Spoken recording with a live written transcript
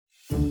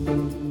Hey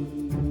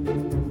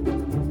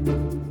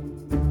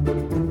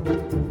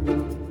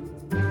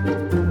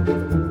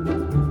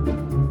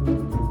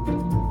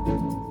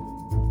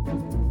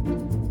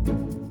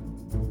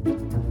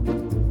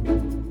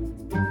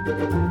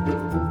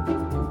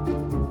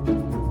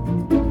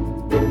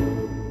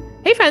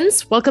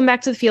friends, welcome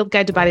back to the Field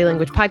Guide to Body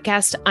Language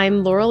podcast.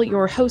 I'm Laurel,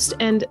 your host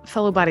and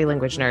fellow body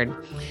language nerd.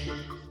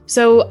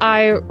 So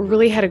I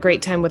really had a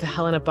great time with the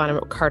Helena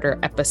Bonham Carter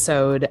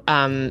episode.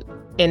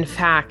 In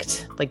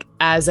fact,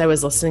 as I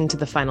was listening to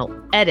the final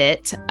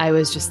edit, I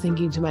was just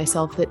thinking to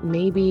myself that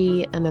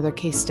maybe another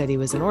case study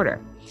was in order.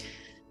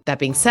 That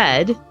being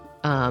said,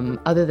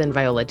 other than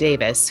Viola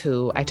Davis,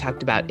 who I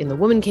talked about in the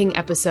Woman King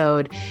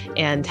episode,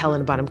 and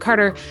Helena Bonham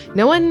Carter,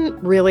 no one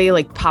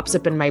really pops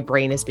up in my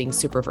brain as being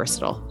super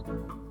versatile.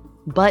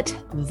 But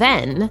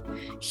then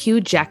Hugh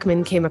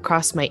Jackman came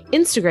across my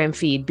Instagram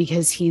feed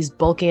because he's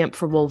bulking up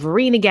for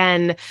Wolverine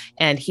again,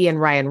 and he and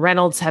Ryan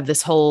Reynolds have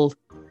this whole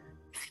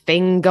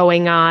thing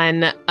going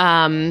on.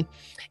 And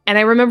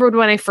I remembered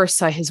when I first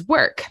saw his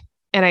work,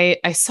 and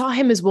I saw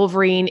him as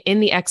Wolverine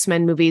in the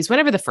X-Men movies,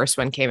 whenever the first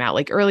one came out,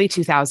 early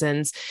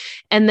 2000s.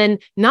 And then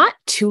not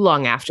too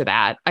long after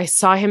that, I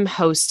saw him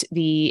host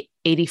the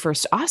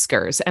 81st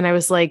Oscars. And I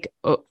was like,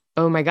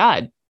 oh my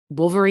God,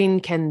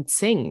 Wolverine can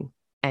sing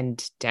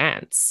and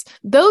dance.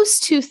 Those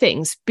two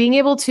things, being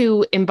able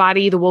to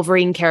embody the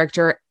Wolverine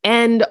character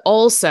and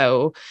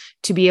also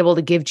to be able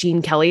to give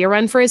Gene Kelly a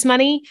run for his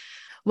money,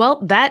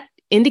 well, that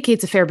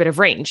indicates a fair bit of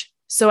range.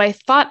 So I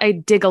thought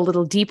I'd dig a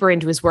little deeper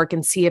into his work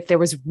and see if there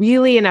was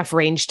really enough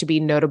range to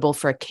be notable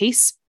for a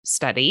case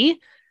study.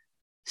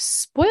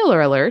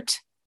 Spoiler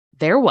alert,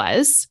 there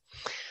was.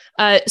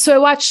 So I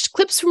watched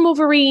clips from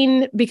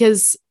Wolverine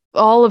because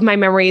all of my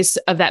memories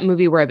of that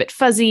movie were a bit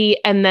fuzzy.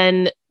 And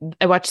then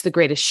I watched The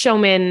Greatest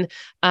Showman.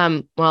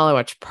 I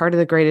watched part of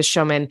The Greatest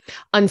Showman.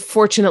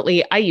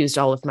 Unfortunately, I used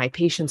all of my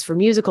patience for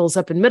musicals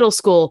up in middle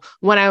school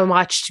when I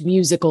watched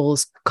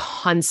musicals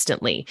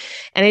constantly.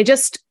 And I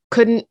just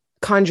couldn't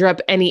conjure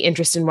up any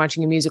interest in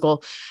watching a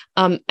musical.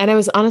 And I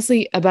was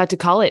honestly about to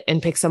call it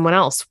and pick someone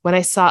else when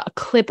I saw a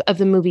clip of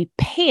the movie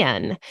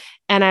Pan.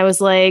 And I was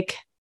like,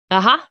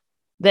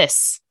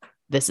 this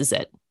is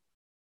it.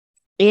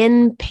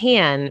 In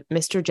Pan,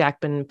 Mr.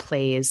 Jackman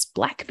plays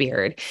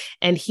Blackbeard,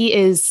 and he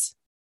is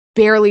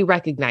barely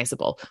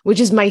recognizable, which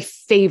is my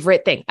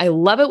favorite thing. I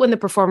love it when the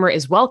performer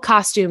is well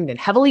costumed and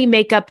heavily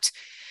make-upped.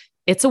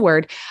 It's a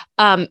word,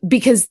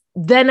 because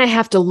then I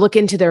have to look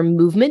into their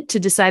movement to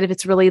decide if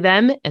it's really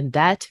them, and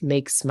that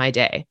makes my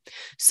day.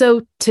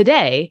 So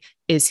today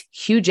is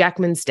Hugh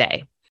Jackman's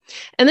day.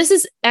 And this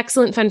is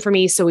excellent fun for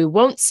me, so we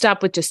won't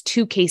stop with just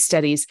two case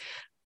studies,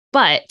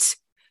 but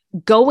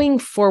going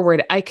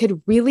forward, I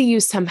could really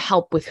use some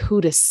help with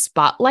who to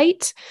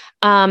spotlight.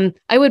 I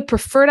would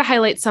prefer to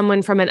highlight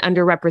someone from an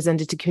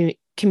underrepresented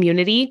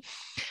community,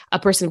 a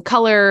person of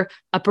color,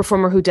 a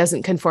performer who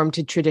doesn't conform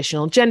to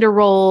traditional gender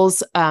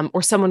roles,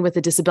 or someone with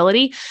a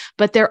disability,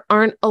 but there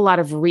aren't a lot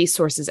of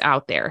resources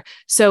out there.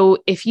 So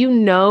if you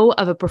know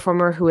of a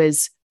performer who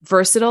is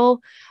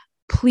versatile,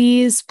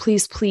 please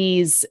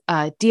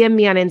DM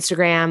me on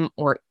Instagram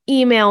or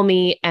email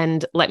me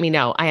and let me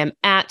know. I am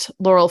at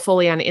Laurel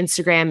Foley on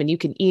Instagram, and you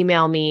can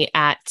email me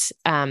at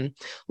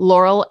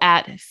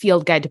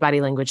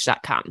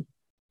laurel@fieldguidetobodylanguage.com.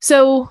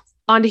 So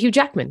on to Hugh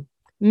Jackman.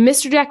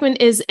 Mr. Jackman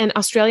is an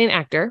Australian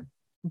actor,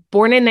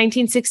 born in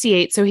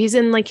 1968. So he's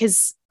in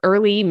his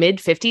early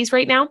mid-50s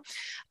right now.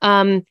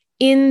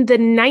 In the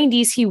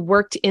 90s, he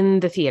worked in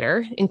the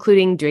theater,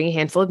 including doing a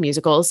handful of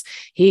musicals.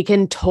 He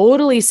can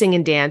totally sing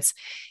and dance.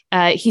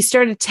 He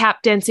started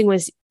tap dancing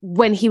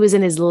when he was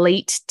in his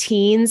late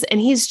teens, and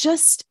he's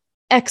just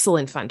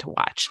excellent fun to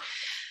watch.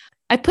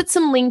 I put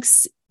some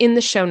links in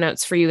the show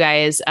notes for you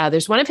guys.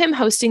 There's one of him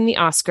hosting the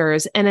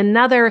Oscars and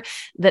another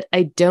that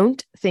I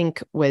don't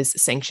think was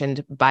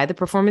sanctioned by the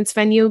performance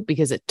venue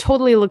because it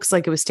totally looks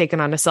like it was taken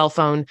on a cell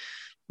phone,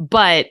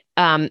 but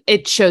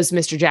it shows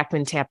Mr.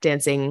 Jackman tap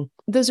dancing.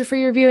 Those are for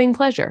your viewing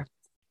pleasure.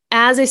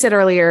 As I said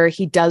earlier,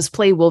 he does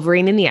play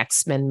Wolverine in the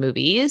X-Men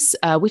movies,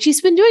 which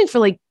he's been doing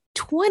for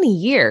 20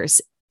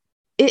 years.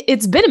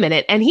 It's been a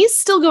minute, and he's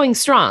still going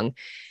strong.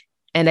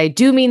 And I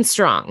do mean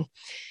strong.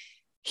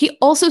 He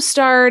also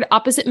starred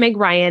opposite Meg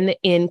Ryan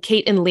in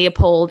Kate and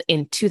Leopold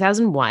in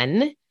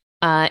 2001,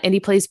 and he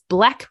plays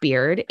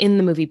Blackbeard in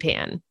the movie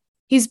Pan.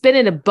 He's been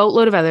in a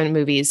boatload of other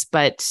movies,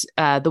 but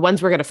the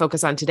ones we're going to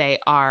focus on today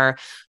are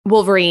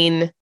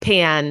Wolverine,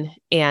 Pan,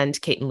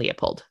 and Kate and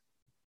Leopold.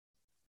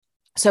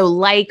 So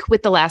like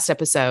with the last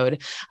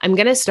episode, I'm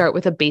going to start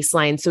with a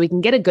baseline so we can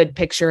get a good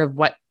picture of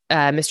what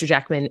Mr.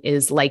 Jackman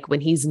is like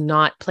when he's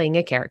not playing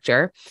a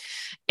character.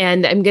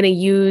 And I'm going to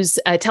use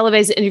a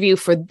televised interview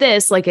for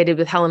this, like I did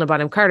with Helena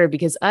Bonham Carter,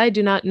 because I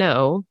do not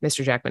know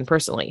Mr. Jackman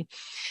personally.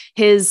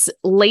 His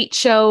late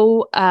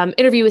show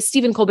interview with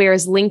Stephen Colbert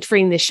is linked for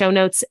in the show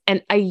notes.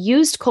 And I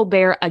used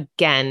Colbert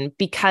again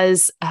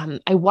because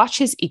I watch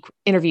his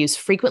interviews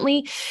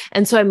frequently.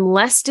 And so I'm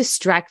less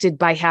distracted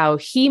by how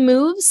he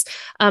moves.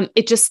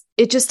 It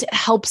just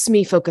helps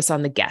me focus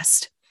on the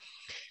guest.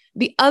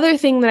 The other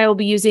thing that I will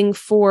be using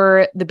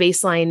for the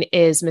baseline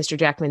is Mr.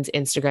 Jackman's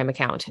Instagram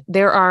account.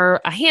 There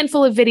are a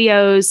handful of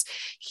videos.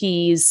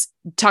 He's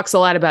talks a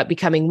lot about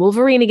becoming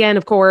Wolverine again,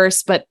 of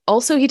course, but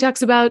also he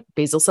talks about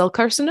basal cell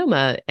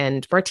carcinoma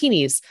and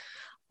martinis,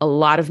 a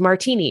lot of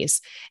martinis,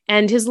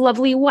 and his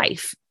lovely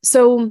wife.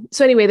 So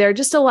anyway, there are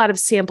just a lot of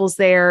samples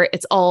there.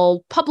 It's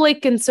all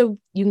public, and so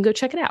you can go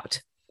check it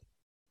out.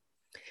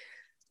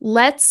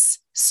 Let's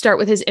start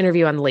with his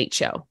interview on The Late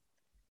Show.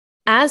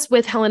 As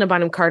with Helena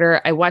Bonham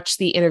Carter, I watched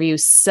the interview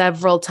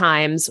several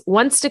times,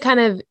 once to kind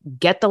of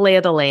get the lay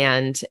of the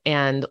land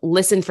and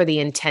listen for the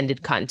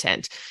intended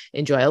content,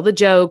 enjoy all the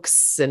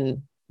jokes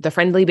and the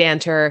friendly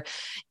banter.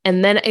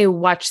 And then I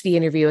watched the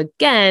interview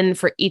again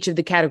for each of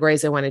the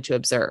categories I wanted to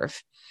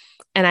observe.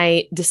 And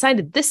I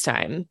decided this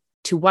time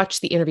to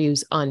watch the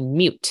interviews on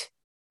mute.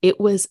 It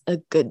was a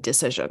good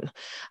decision.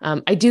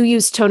 I do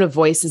use tone of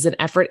voice as an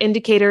effort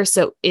indicator,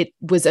 so it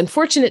was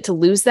unfortunate to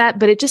lose that,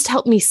 but it just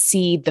helped me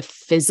see the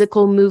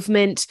physical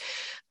movement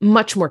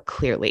much more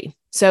clearly.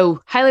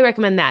 So highly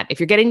recommend that. If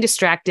you're getting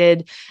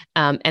distracted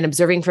and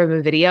observing from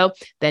a video,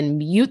 then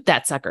mute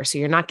that sucker so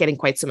you're not getting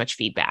quite so much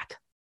feedback.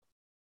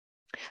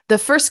 The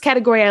first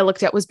category I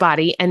looked at was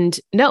body, and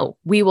no,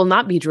 we will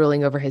not be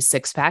drooling over his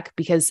six-pack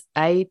because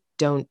I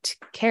don't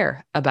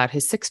care about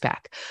his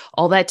six-pack.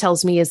 All that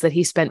tells me is that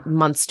he spent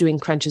months doing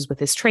crunches with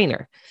his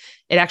trainer.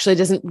 It actually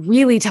doesn't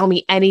really tell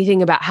me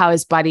anything about how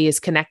his body is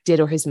connected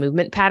or his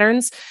movement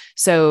patterns,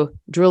 so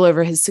drool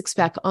over his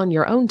six-pack on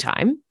your own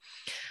time.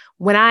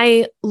 When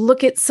I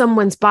look at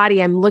someone's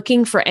body, I'm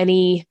looking for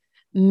any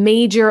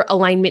major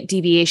alignment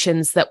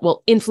deviations that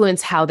will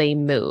influence how they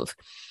move.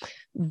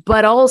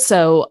 But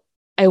also,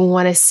 I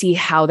want to see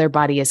how their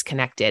body is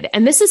connected.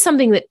 And this is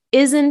something that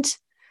isn't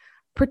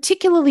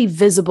particularly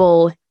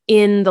visible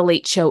in the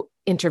Late Show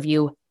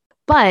interview.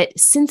 But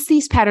since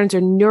these patterns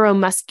are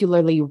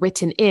neuromuscularly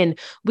written in,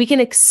 we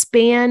can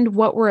expand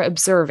what we're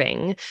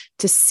observing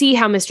to see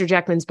how Mr.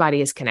 Jackman's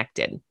body is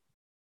connected.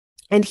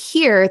 And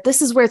here,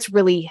 this is where it's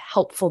really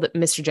helpful that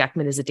Mr.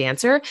 Jackman is a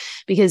dancer,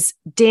 because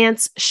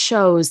dance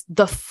shows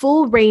the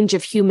full range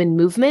of human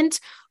movement,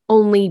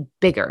 only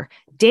bigger.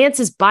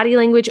 Dance is body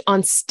language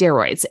on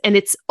steroids, and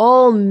it's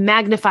all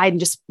magnified and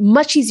just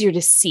much easier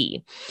to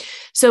see.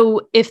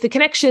 So if the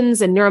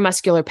connections and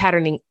neuromuscular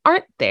patterning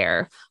aren't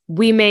there,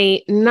 we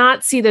may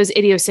not see those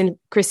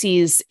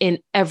idiosyncrasies in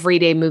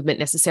everyday movement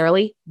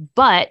necessarily,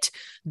 but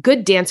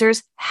good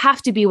dancers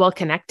have to be well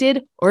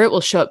connected or it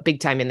will show up big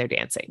time in their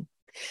dancing.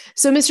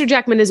 So Mr.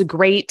 Jackman is a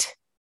great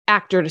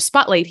actor to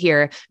spotlight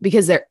here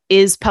because there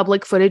is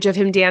public footage of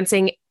him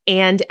dancing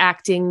and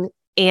acting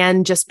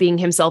and just being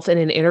himself in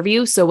an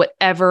interview. So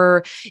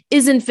whatever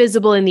isn't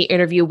visible in the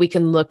interview, we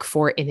can look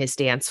for in his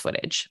dance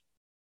footage.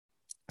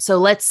 So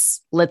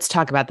let's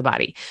talk about the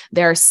body.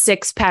 There are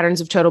 6 patterns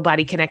of total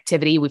body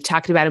connectivity. We've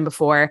talked about them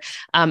before.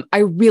 I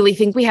really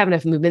think we have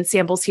enough movement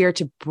samples here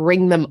to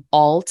bring them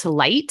all to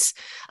light.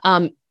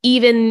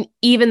 Even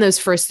those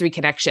first 3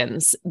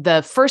 connections.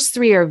 The first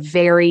 3 are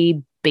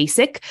very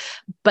basic,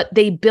 but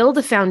they build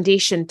a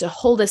foundation to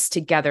hold us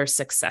together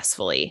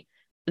successfully.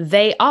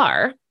 They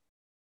are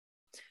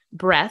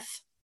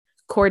breath,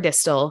 core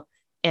distal,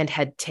 and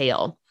head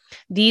tail.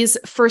 These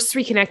first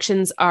 3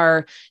 connections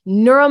are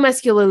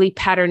neuromuscularly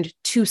patterned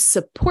to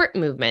support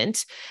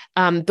movement.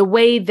 The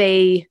way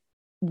they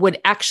would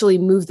actually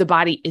move the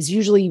body is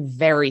usually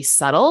very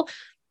subtle.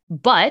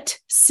 But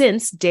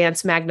since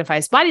dance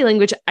magnifies body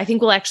language, I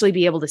think we'll actually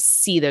be able to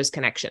see those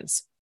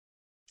connections.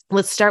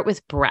 Let's start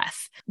with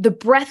breath. The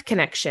breath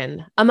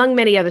connection, among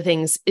many other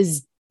things,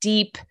 is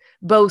deep,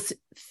 both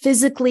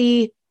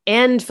physically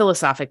and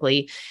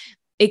philosophically.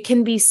 It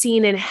can be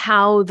seen in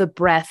how the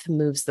breath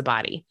moves the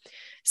body.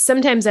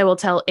 Sometimes I will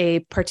tell a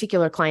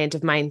particular client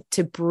of mine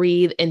to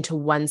breathe into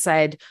one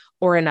side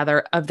or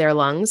another of their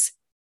lungs,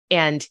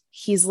 and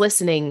he's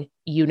listening.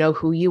 You know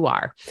who you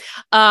are.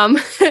 And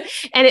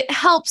it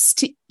helps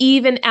to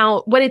even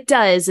out. What it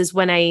does is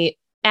when I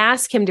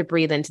ask him to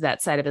breathe into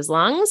that side of his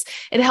lungs,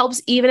 it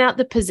helps even out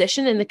the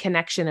position and the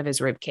connection of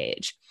his rib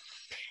cage.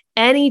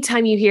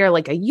 Anytime you hear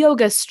like a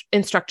yoga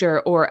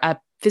instructor or a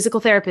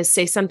physical therapist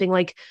say something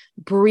like,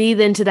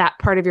 breathe into that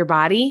part of your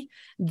body,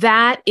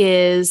 that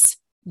is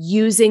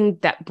using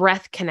that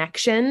breath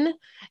connection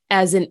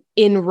as an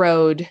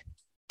inroad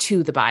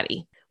to the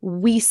body.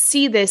 We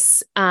see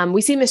this,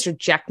 we see Mr.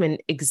 Jackman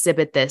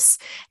exhibit this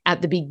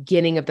at the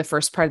beginning of the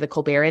first part of the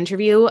Colbert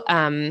interview.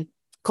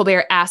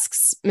 Colbert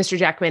asks Mr.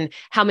 Jackman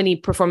how many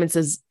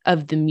performances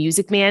of The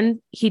Music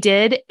Man he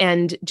did,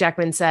 and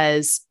Jackman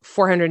says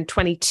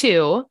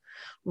 422.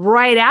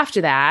 Right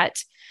after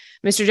that,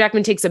 Mr.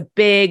 Jackman takes a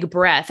big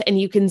breath, and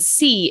you can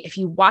see, if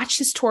you watch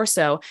his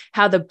torso,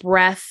 how the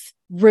breath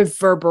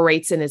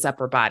reverberates in his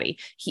upper body.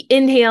 He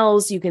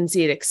inhales, you can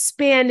see it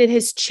expand in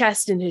his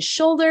chest and his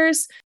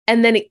shoulders,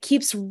 and then it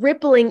keeps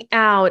rippling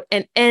out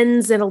and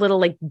ends in a little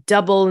like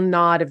double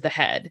nod of the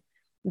head.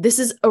 This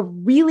is a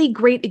really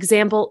great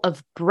example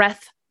of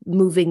breath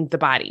moving the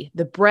body.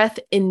 The breath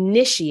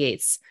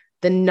initiates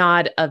the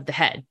nod of the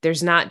head.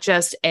 There's not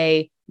just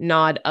a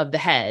nod of the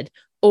head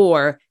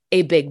or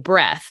a big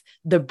breath,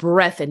 the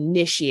breath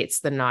initiates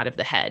the nod of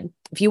the head.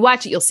 If you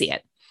watch it, you'll see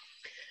it.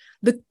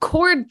 The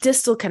core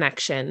distal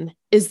connection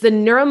is the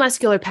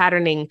neuromuscular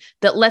patterning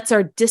that lets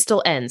our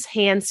distal ends,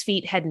 hands,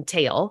 feet, head, and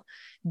tail,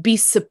 be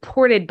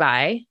supported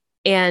by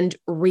and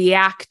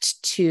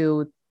react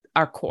to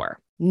our core.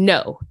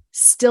 No,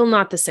 still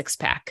not the six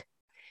pack.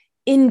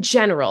 In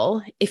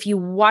general, if you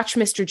watch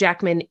Mr.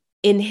 Jackman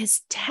in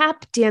his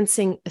tap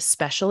dancing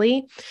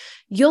especially,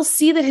 you'll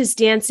see that his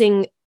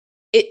dancing,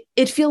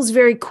 it feels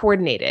very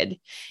coordinated,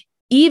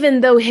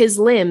 even though his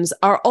limbs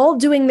are all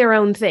doing their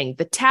own thing.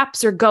 The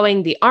taps are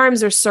going, the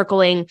arms are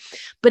circling,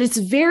 but it's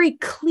very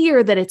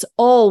clear that it's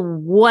all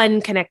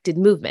one connected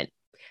movement.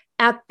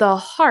 At the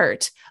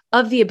heart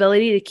of the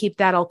ability to keep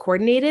that all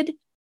coordinated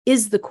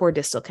is the core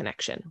distal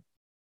connection.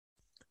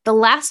 The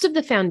last of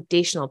the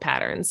foundational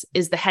patterns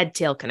is the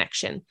head-tail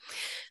connection.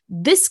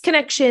 This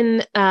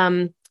connection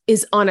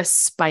is on a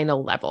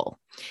spinal level.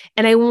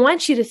 And I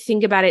want you to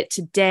think about it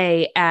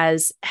today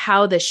as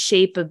how the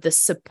shape of the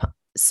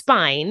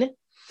spine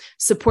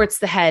supports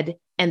the head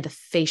and the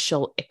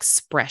facial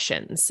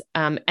expressions.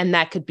 And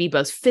that could be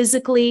both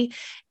physically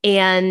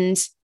and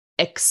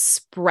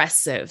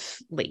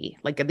expressively,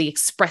 like the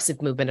expressive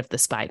movement of the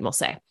spine, we'll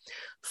say.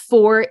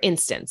 For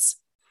instance,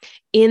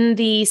 in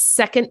the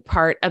second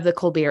part of the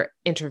Colbert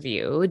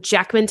interview,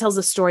 Jackman tells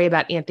a story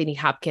about Anthony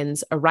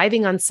Hopkins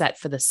arriving on set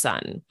for The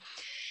Sun.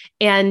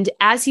 And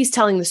as he's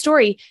telling the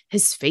story,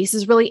 his face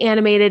is really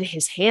animated,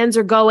 his hands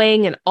are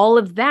going, and all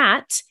of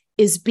that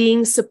is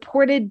being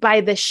supported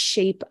by the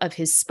shape of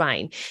his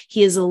spine.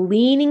 He is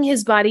leaning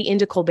his body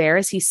into Colbert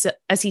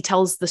as he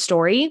tells the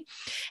story,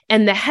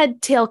 and the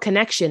head-tail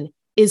connection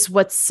is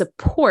what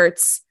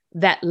supports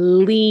that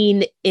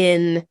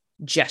lean-in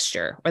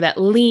gesture or that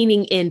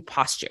leaning in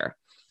posture.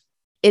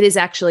 It is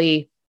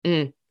actually,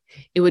 it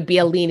would be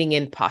a leaning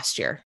in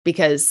posture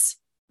because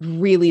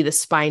really the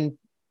spine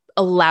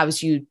allows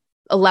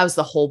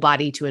the whole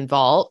body to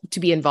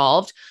be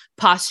involved.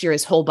 Posture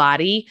is whole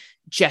body,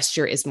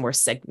 gesture is more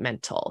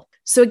segmental.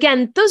 So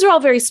again, those are all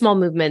very small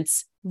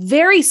movements,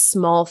 very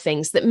small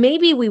things that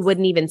maybe we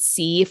wouldn't even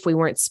see if we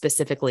weren't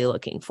specifically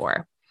looking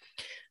for.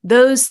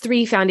 Those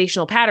three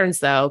foundational patterns,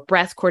 though,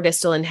 breath, core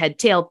distal, and head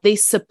tail, they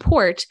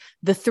support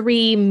the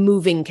three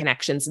moving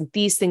connections. And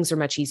these things are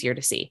much easier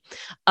to see.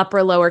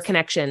 Upper lower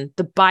connection,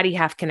 the body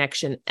half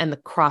connection, and the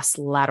cross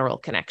lateral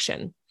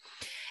connection.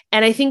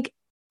 And I think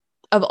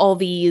of all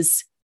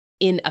these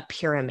in a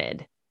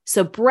pyramid.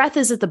 So breath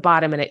is at the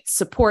bottom and it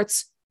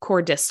supports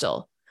core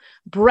distal.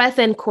 Breath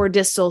and core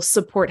distal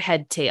support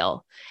head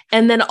tail.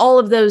 And then all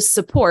of those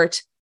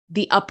support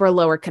the upper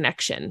lower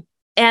connection.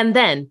 And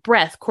then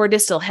breath, core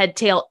distal, head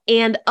tail,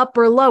 and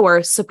upper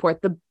lower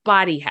support the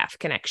body half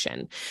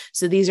connection.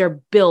 So these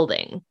are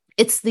building.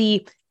 It's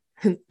the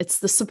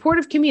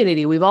supportive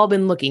community we've all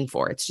been looking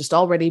for. It's just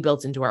already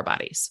built into our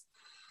bodies.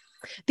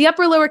 The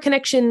upper lower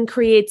connection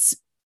creates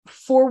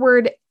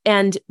forward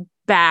and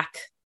back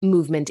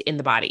movement in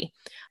the body.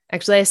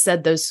 Actually, I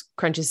said those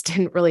crunches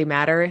didn't really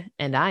matter,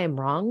 and I am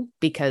wrong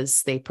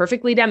because they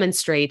perfectly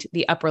demonstrate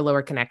the upper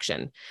lower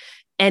connection.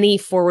 Any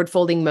forward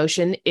folding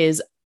motion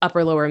is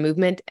upper lower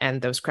movement,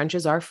 and those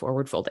crunches are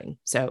forward folding.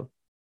 So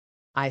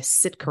I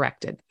sit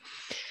corrected.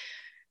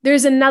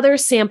 There's another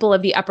sample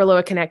of the upper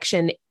lower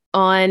connection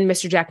on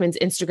Mr. Jackman's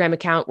Instagram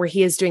account where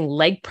he is doing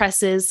leg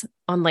presses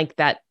on like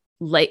that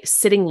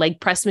sitting leg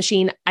press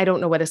machine. I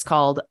don't know what it's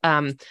called,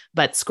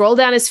 but scroll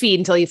down his feed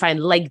until you find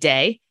leg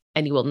day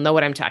and you will know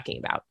what I'm talking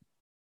about.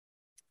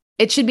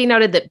 It should be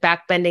noted that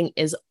back bending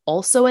is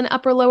also an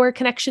upper lower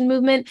connection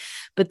movement,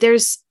 but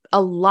there's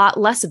a lot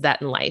less of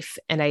that in life.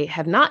 And I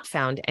have not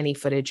found any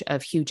footage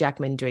of Hugh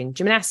Jackman doing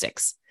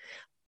gymnastics.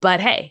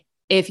 But hey,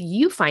 if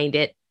you find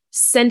it,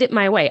 send it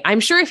my way. I'm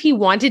sure if he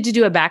wanted to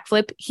do a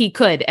backflip, he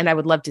could, and I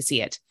would love to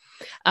see it.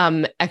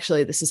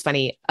 Actually, this is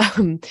funny.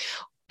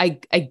 I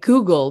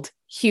Googled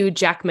Hugh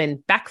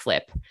Jackman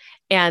backflip,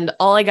 and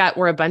all I got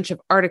were a bunch of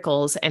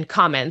articles and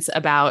comments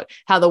about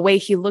how the way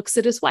he looks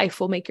at his wife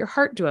will make your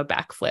heart do a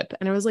backflip.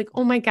 And I was like,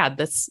 oh my God,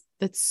 that's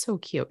so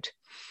cute.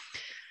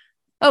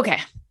 Okay.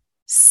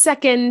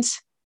 Second,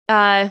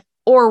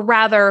 or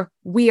rather,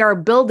 we are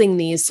building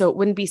these. So it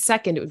wouldn't be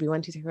second. It would be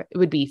 1, 2, 3. It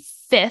would be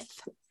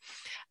fifth,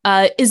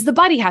 is the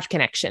body half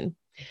connection.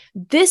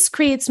 This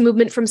creates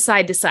movement from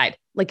side to side,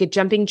 like a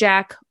jumping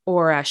jack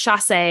or a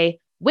chassé,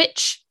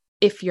 which,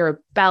 if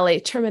your ballet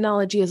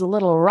terminology is a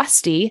little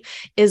rusty,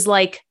 is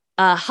like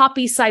a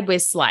hoppy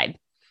sideways slide.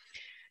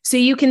 So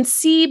you can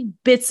see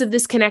bits of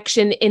this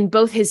connection in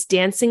both his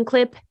dancing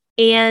clip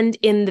and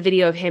in the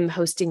video of him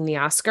hosting the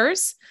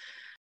Oscars.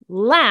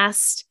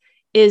 Last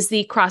is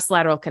the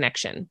cross-lateral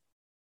connection.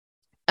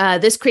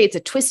 This creates a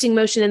twisting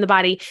motion in the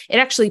body. It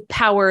actually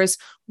powers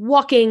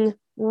walking,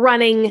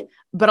 running,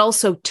 but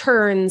also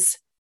turns,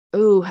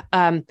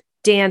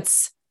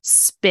 dance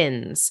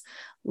spins,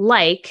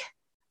 like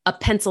a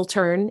pencil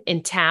turn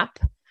in tap,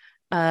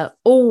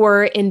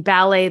 or in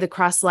ballet, the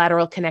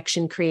cross-lateral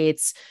connection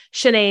creates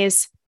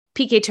chaînés,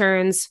 piqué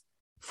turns,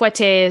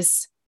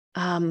 fouettes.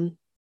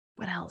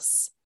 What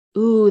else?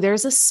 Ooh,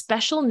 there's a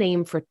special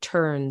name for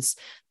turns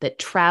that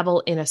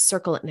travel in a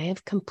circle, and I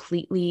have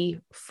completely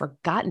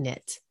forgotten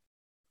it.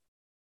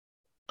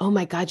 Oh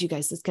my God, you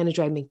guys, this is going to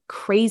drive me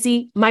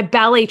crazy. My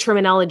ballet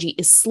terminology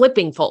is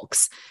slipping,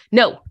 folks.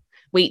 No,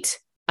 wait.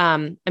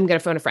 I'm going to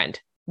phone a friend.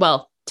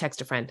 Well,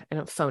 text a friend. I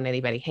don't phone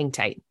anybody. Hang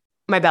tight.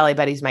 My ballet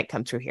buddies might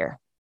come through here.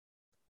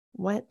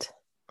 What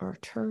are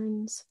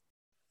turns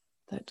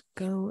that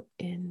go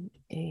in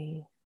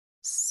a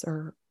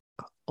circle?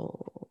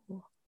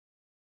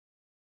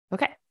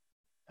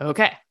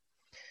 Okay.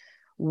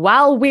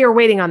 While we are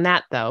waiting on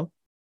that, though,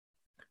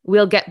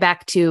 we'll get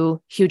back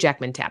to Hugh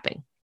Jackman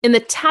tapping. In the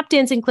tap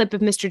dancing clip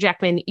of Mr.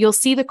 Jackman, you'll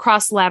see the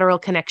cross-lateral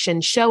connection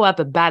show up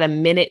about a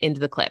minute into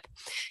the clip.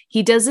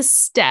 He does a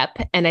step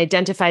and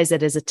identifies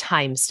it as a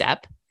time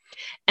step,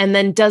 and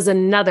then does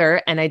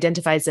another and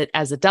identifies it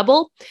as a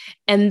double.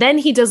 And then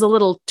he does a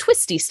little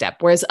twisty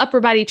step where his upper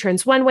body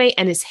turns one way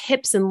and his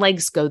hips and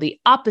legs go the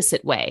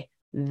opposite way.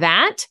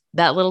 That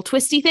little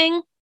twisty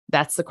thing,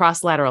 that's the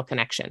cross-lateral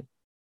connection.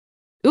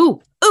 Ooh,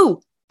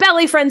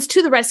 ballet friends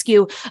to the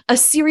rescue. A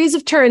series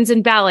of turns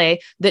in ballet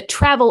that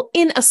travel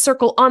in a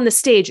circle on the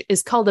stage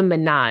is called a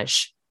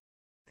menage.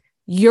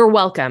 You're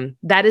welcome.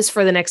 That is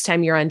for the next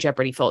time you're on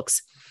Jeopardy,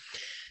 folks.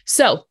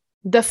 So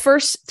the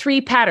first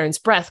three patterns,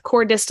 breath,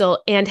 core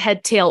distal, and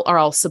head tail, are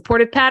all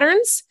supported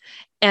patterns.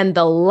 And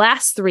the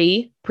last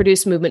three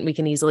produce movement we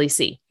can easily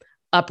see.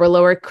 Upper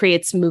lower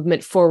creates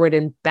movement forward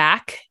and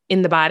back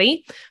in the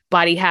body.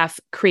 Body half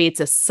creates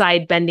a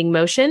side bending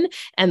motion,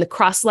 and the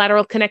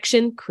cross-lateral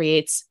connection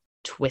creates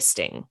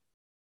twisting.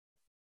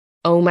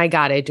 Oh my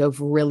God, I dove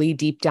really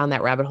deep down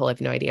that rabbit hole. I have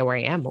no idea where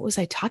I am. What was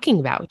I talking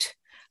about?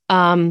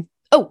 The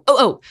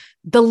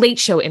Late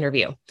Show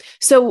interview.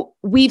 So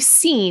we've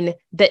seen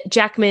that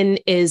Jackman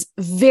is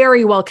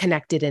very well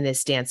connected in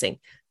his dancing.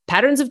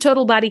 Patterns of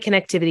total body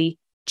connectivity,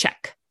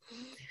 check.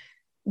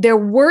 There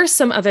were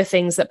some other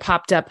things that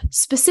popped up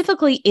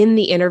specifically in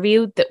the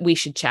interview that we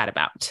should chat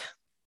about.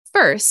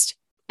 First,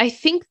 I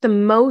think the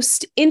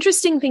most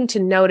interesting thing to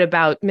note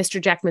about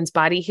Mr. Jackman's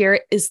body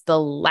here is the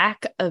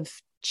lack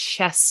of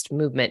chest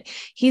movement.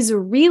 He's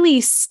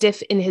really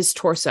stiff in his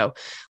torso,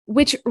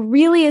 which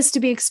really is to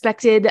be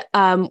expected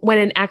when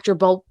an actor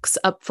bulks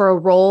up for a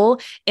role.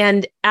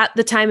 And at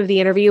the time of the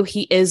interview,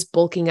 he is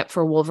bulking up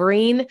for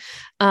Wolverine.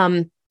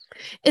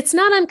 It's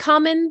not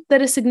uncommon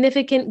that a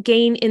significant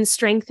gain in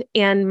strength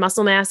and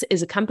muscle mass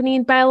is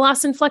accompanied by a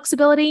loss in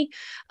flexibility.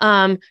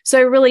 So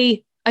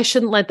I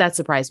shouldn't let that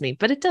surprise me,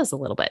 but it does a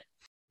little bit.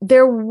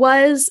 There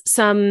was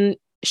some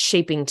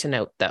shaping to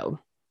note, though.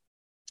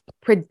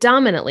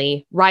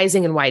 Predominantly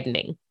rising and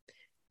widening.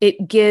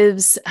 It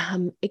gives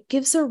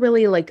a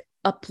really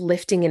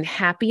uplifting and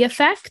happy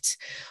effect.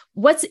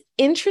 What's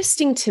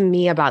interesting to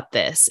me about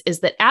this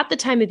is that at the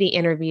time of the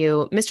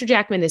interview, Mr.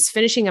 Jackman is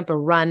finishing up a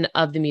run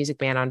of The Music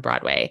Man on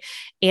Broadway,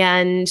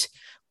 and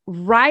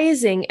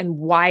rising and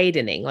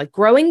widening, like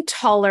growing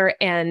taller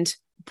and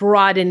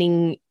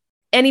broadening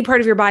any part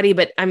of your body,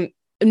 but I'm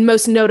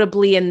most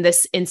notably in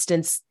this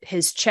instance,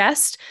 his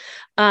chest,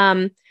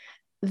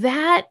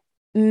 that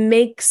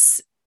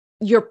makes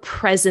your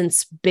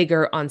presence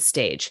bigger on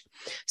stage.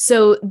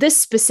 So this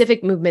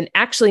specific movement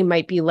actually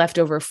might be left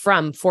over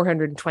from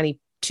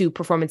 422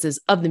 performances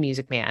of The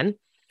Music Man,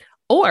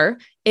 or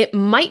it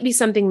might be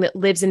something that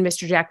lives in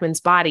Mr. Jackman's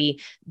body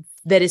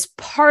that is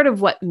part of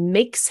what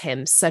makes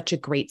him such a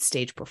great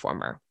stage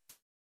performer.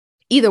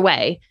 Either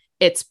way,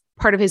 it's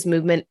part of his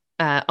movement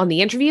on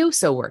the interview,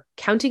 so we're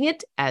counting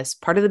it as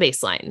part of the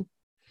baseline.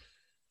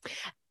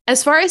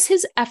 As far as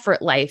his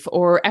effort life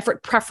or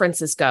effort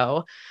preferences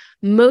go,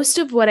 most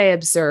of what I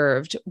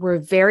observed were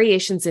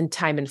variations in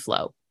time and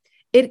flow.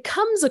 It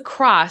comes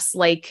across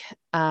like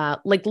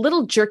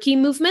little jerky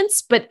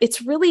movements, but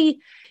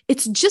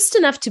it's just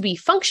enough to be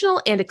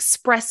functional and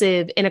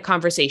expressive in a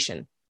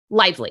conversation.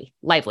 Lively.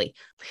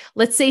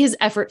 Let's say his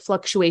effort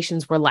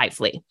fluctuations were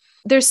lively.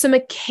 There's some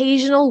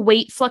occasional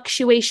weight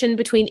fluctuation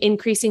between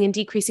increasing and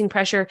decreasing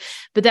pressure,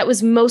 but that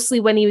was mostly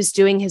when he was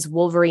doing his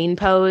Wolverine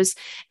pose.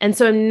 And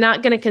so I'm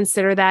not going to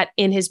consider that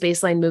in his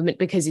baseline movement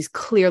because he's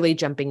clearly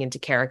jumping into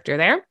character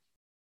there.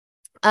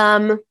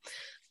 The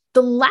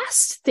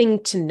last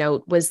thing to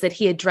note was that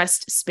he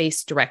addressed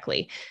space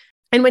directly.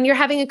 And when you're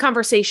having a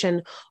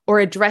conversation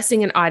or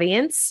addressing an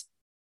audience,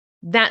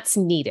 that's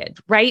needed,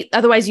 right?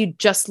 Otherwise, you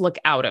just look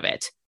out of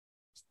it.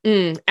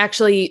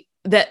 Actually,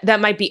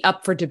 that might be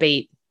up for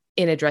debate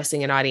in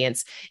addressing an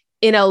audience.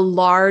 In a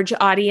large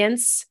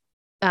audience,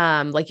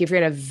 like if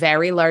you're in a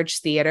very large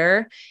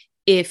theater,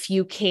 if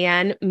you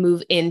can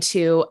move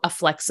into a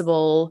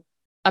flexible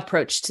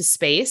approach to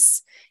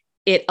space,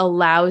 it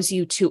allows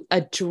you to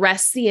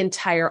address the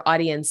entire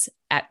audience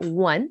at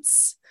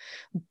once.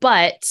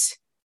 But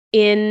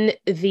in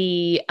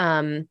the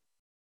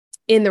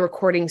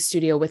recording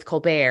studio with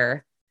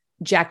Colbert,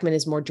 Jackman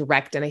is more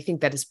direct. And I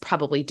think that is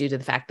probably due to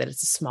the fact that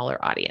it's a smaller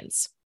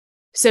audience.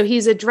 So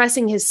he's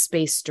addressing his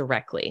space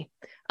directly.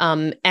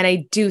 And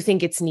I do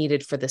think it's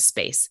needed for the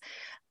space.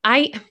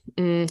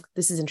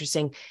 This is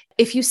interesting.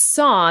 If you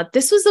saw,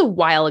 this was a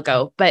while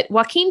ago, but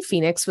Joaquin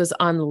Phoenix was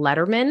on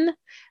Letterman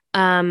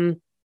I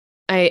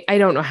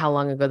don't know how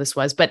long ago this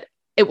was, but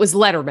it was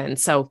Letterman,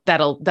 so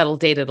that'll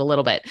date it a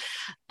little bit.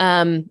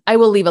 I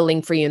will leave a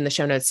link for you in the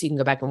show notes so you can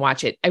go back and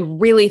watch it. I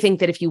really think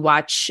that if you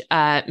watch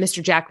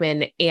Mr.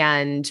 Jackman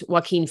and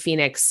Joaquin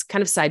Phoenix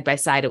kind of side by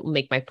side, it will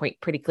make my point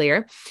pretty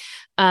clear.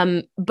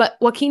 But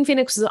Joaquin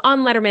Phoenix was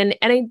on Letterman,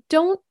 and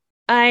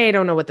I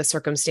don't know what the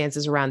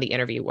circumstances around the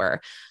interview were,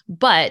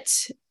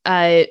 but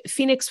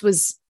Phoenix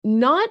was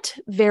not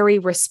very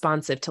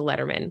responsive to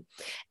Letterman.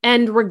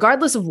 And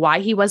regardless of why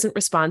he wasn't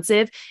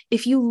responsive,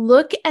 if you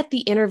look at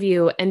the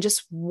interview and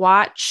just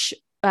watch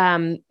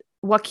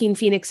Joaquin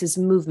Phoenix's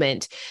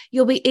movement,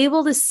 you'll be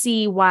able to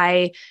see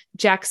why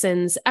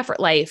Jackson's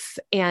effort life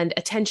and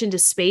attention to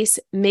space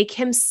make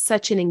him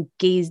such an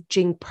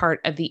engaging part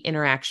of the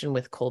interaction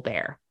with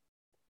Colbert.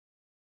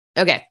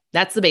 Okay,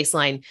 that's the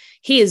baseline.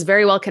 He is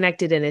very well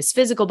connected in his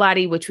physical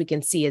body, which we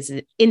can see is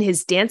in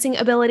his dancing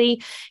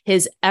ability.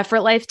 His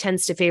effort life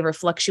tends to favor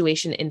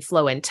fluctuation in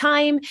flow and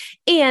time,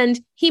 and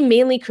he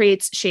mainly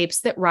creates shapes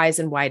that rise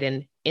and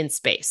widen in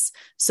space.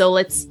 So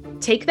let's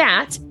take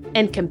that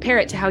and compare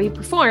it to how he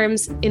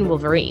performs in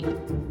Wolverine.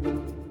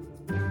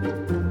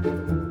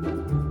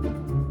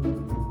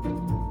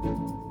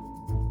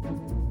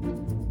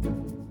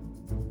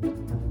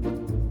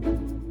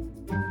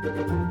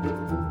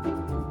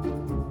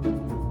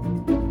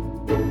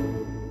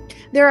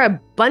 There are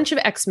a bunch of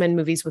X-Men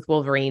movies with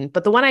Wolverine,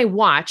 but the one I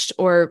watched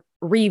or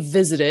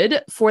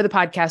revisited for the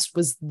podcast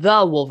was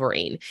The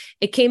Wolverine.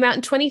 It came out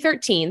in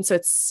 2013, so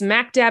it's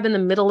smack dab in the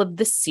middle of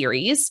the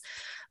series.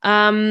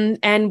 And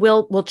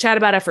we'll chat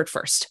about effort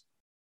first.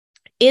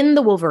 In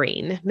The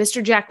Wolverine,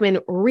 Mr. Jackman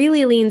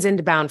really leans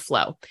into bound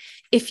flow.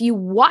 If you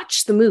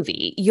watch the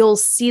movie, you'll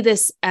see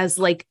this as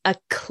like a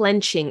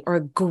clenching or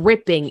a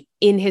gripping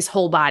in his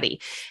whole body.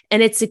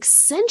 And it's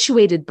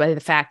accentuated by the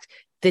fact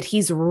that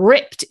he's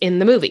ripped in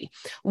the movie.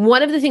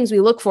 One of the things we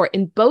look for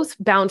in both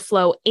bound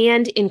flow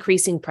and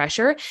increasing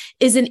pressure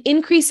is an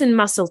increase in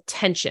muscle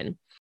tension.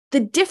 The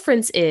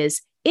difference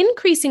is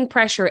increasing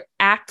pressure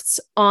acts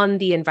on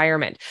the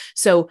environment.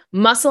 So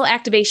muscle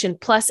activation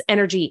plus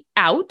energy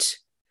out,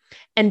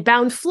 and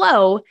bound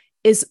flow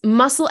is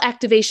muscle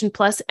activation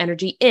plus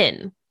energy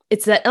in.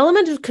 It's that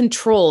element of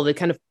control that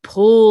kind of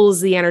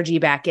pulls the energy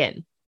back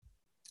in.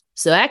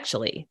 So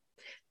actually,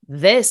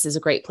 this is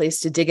a great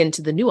place to dig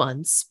into the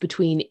nuance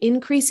between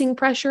increasing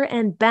pressure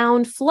and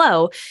bound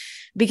flow,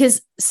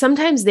 because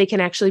sometimes they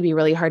can actually be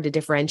really hard to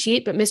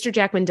differentiate, but Mr.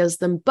 Jackman does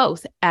them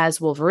both as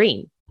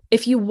Wolverine.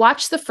 If you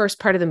watch the first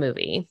part of the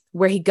movie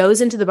where he goes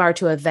into the bar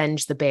to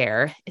avenge the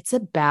bear, it's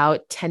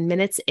about 10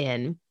 minutes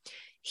in.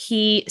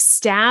 He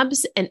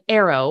stabs an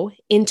arrow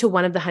into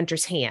one of the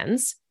hunter's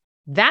hands.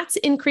 That's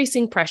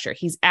increasing pressure.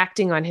 He's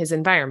acting on his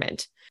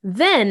environment.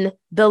 Then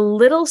the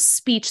little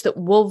speech that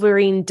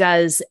Wolverine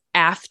does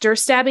after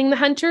stabbing the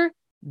hunter,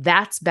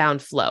 that's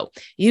bound flow.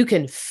 You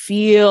can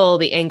feel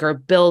the anger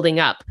building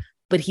up,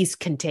 but he's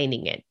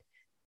containing it,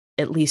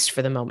 at least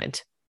for the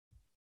moment.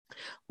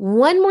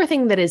 One more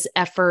thing that is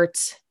effort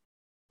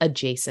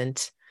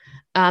adjacent.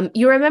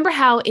 You remember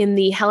how in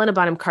the Helena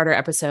Bonham Carter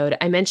episode,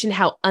 I mentioned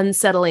how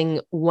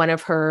unsettling one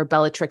of her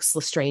Bellatrix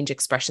Lestrange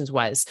expressions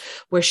was,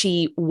 where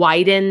she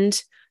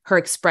widened her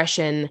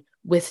expression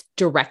with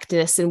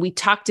directness. And we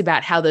talked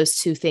about how those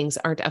two things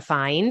aren't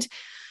affined.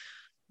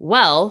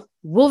 Well,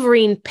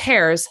 Wolverine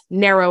pairs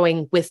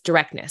narrowing with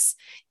directness.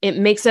 It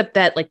makes up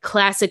that like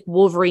classic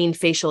Wolverine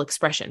facial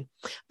expression.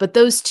 But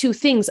those two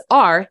things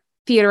are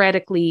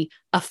theoretically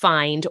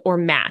affined or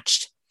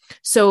matched.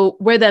 So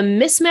where the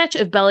mismatch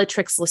of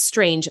Bellatrix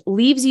Lestrange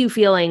leaves you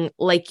feeling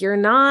like you're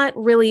not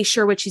really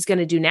sure what she's going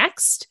to do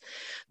next,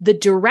 the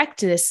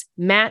directness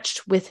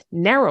matched with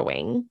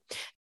narrowing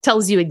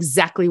tells you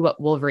exactly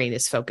what Wolverine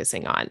is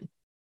focusing on.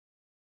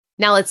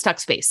 Now let's talk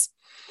space.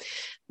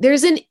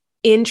 There's an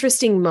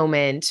interesting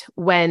moment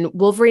when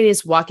Wolverine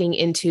is walking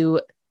into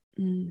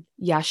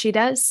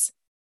Yashida's,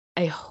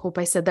 I hope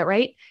I said that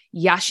right,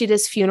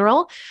 Yashida's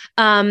funeral.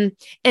 And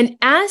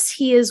as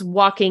he is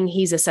walking,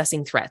 he's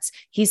assessing threats.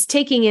 He's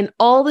taking in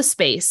all the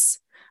space,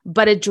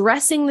 but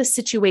addressing the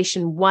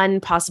situation one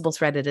possible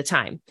threat at a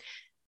time.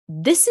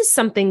 This is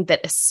something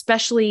that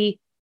especially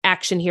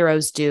action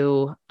heroes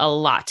do a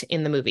lot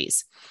in the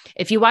movies.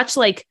 If you watch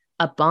like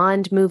a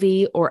Bond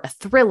movie or a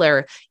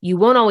thriller, you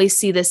won't always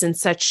see this in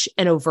such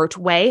an overt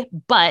way,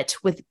 but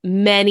with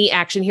many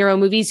action hero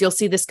movies, you'll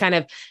see this kind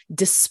of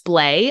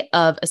display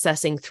of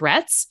assessing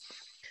threats.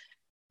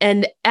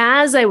 And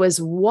as I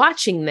was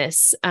watching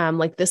this,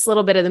 like this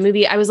little bit of the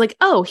movie, I was like,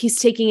 oh, he's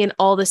taking in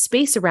all the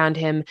space around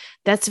him.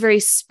 That's very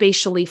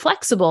spatially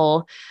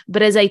flexible.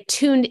 But as I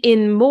tuned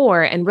in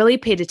more and really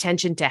paid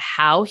attention to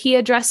how he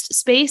addressed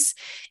space,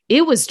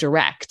 it was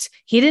direct.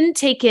 He didn't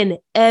take in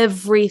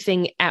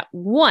everything at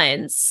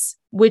once,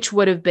 which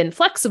would have been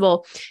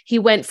flexible. He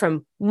went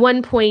from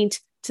one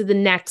point to the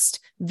next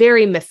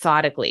very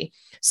methodically.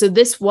 So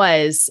this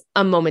was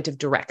a moment of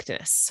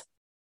directness.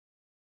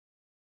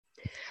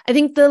 I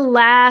think the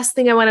last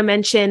thing I want to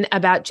mention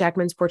about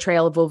Jackman's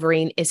portrayal of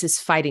Wolverine is his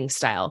fighting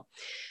style.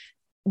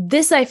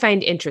 This I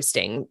find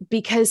interesting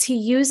because he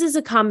uses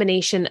a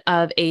combination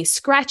of a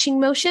scratching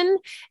motion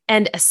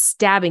and a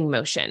stabbing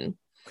motion.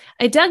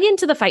 I dug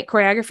into the fight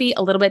choreography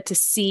a little bit to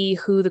see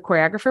who the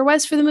choreographer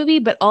was for the movie,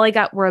 but all I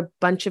got were a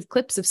bunch of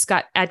clips of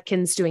Scott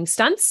Adkins doing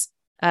stunts,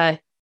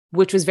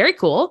 which was very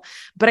cool.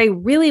 But I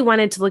really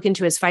wanted to look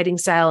into his fighting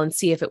style and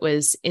see if it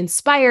was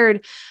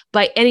inspired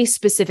by any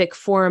specific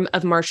form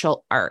of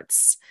martial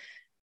arts.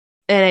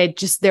 And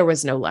there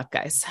was no luck,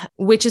 guys,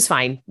 which is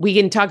fine. We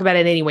can talk about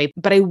it anyway,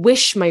 but I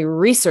wish my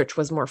research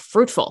was more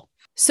fruitful.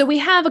 So we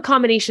have a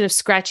combination of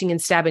scratching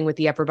and stabbing with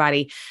the upper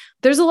body.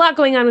 There's a lot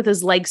going on with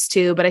his legs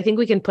too, but I think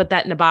we can put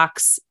that in a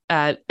box,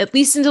 at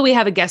least until we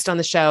have a guest on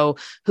the show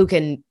who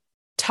can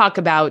talk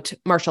about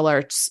martial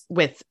arts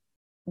with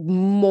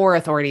more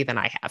authority than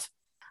I have.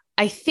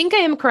 I think I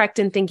am correct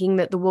in thinking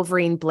that the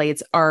Wolverine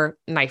blades are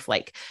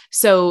knife-like.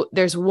 So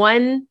there's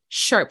one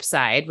sharp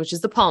side, which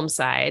is the palm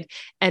side,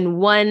 and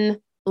one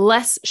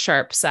less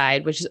sharp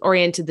side, which is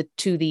oriented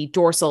to the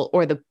dorsal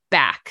or the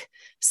back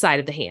side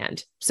of the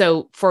hand.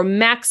 So for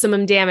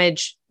maximum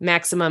damage,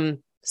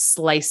 maximum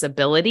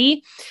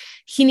sliceability,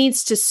 he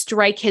needs to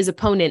strike his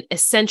opponent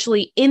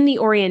essentially in the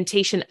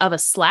orientation of a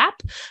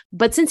slap.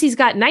 But since he's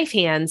got knife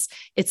hands,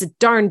 it's a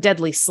darn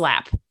deadly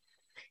slap.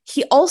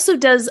 He also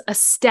does a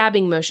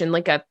stabbing motion,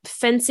 like a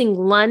fencing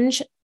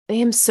lunge. I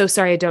am so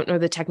sorry, I don't know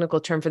the technical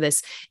term for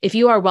this. If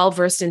you are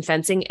well-versed in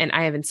fencing and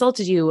I have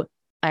insulted you,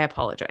 I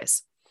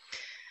apologize.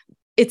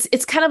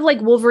 It's kind of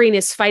like Wolverine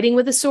is fighting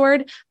with a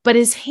sword, but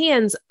his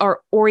hands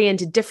are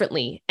oriented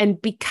differently.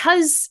 And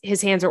because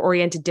his hands are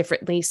oriented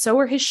differently, so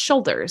are his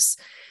shoulders,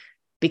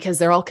 because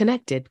they're all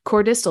connected.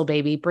 Core distal,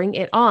 baby, bring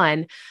it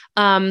on.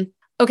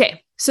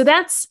 Okay, so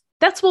that's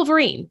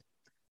Wolverine.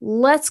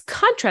 Let's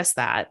contrast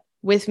that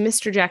with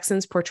Mr.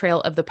 Jackson's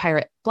portrayal of the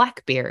pirate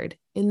Blackbeard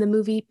in the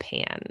movie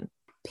Pan.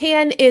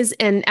 Pan is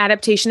an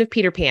adaptation of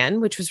Peter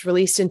Pan, which was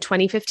released in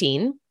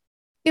 2015.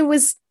 It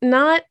was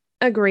not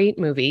a great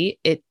movie.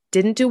 It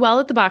didn't do well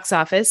at the box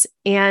office.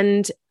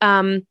 And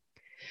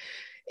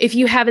if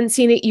you haven't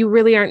seen it, you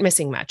really aren't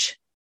missing much.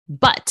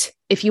 But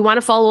if you want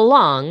to follow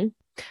along,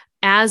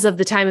 as of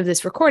the time of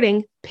this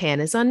recording,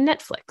 Pan is on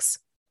Netflix.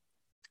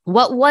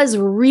 What was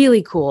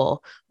really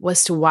cool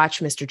was to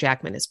watch Mr.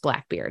 Jackman as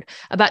Blackbeard.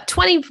 About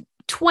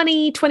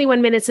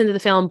 21 minutes into the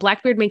film,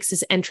 Blackbeard makes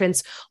his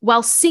entrance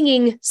while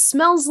singing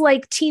Smells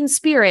Like Teen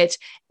Spirit,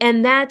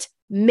 and that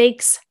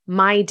makes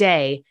my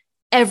day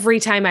every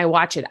time I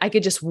watch it. I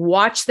could just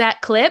watch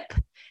that clip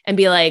and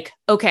be like,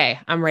 okay,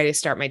 I'm ready to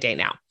start my day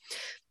now.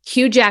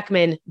 Hugh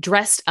Jackman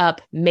dressed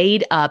up,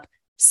 made up,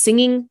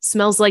 singing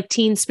Smells Like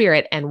Teen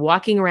Spirit and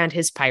walking around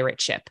his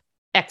pirate ship.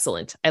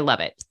 Excellent. I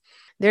love it.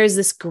 There's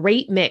this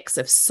great mix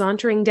of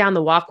sauntering down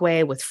the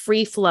walkway with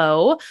free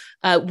flow,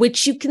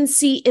 which you can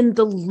see in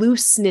the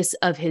looseness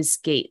of his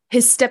gait.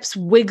 His steps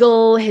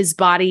wiggle his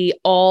body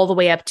all the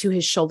way up to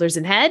his shoulders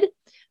and head,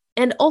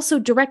 and also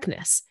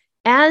directness.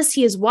 As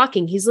he is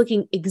walking, he's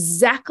looking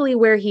exactly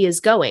where he is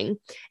going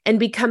and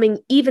becoming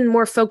even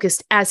more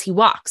focused as he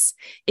walks.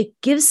 It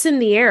gives him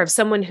the air of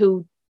someone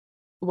who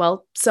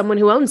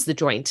owns the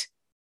joint,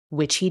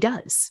 which he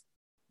does.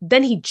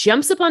 Then he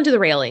jumps up onto the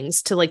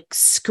railings to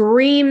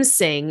scream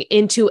sing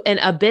into an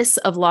abyss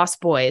of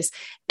lost boys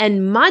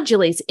and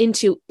modulates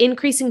into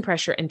increasing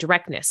pressure and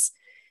directness.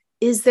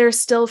 Is there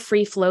still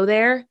free flow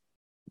there?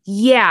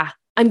 Yeah,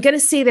 I'm going to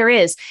say there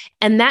is.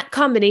 And that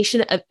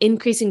combination of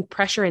increasing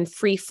pressure and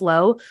free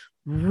flow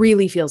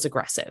really feels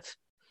aggressive.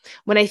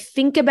 When I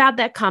think about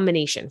that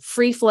combination,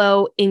 free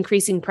flow,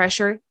 increasing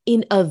pressure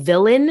in a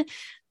villain,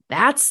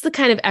 that's the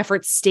kind of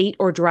effort, state,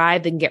 or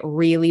drive that can get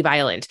really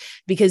violent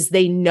because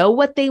they know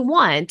what they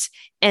want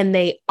and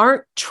they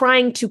aren't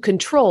trying to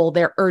control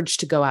their urge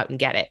to go out and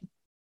get it.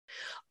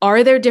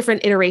 Are there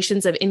different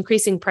iterations of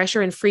increasing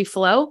pressure and free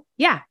flow?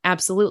 Yeah,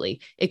 absolutely.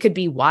 It could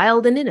be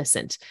wild and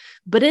innocent.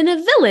 But in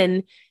a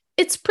villain,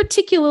 it's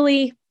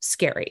particularly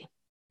scary.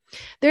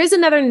 There is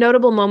another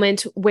notable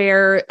moment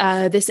where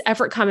this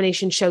effort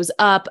combination shows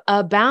up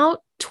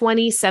about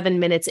 27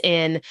 minutes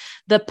in.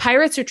 The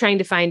pirates are trying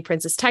to find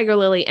Princess Tiger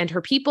Lily and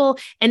her people.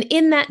 And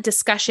in that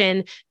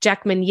discussion,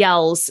 Jackman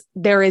yells,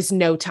 "There is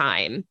no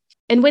time."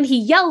 And when he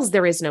yells,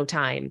 "There is no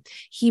time,"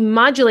 he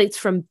modulates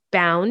from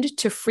bound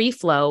to free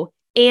flow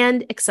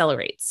and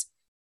accelerates.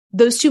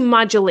 Those two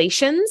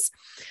modulations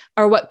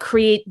are what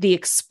create the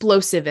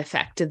explosive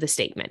effect of the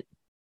statement.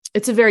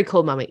 It's a very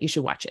cool moment. You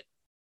should watch it.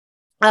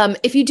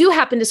 If you do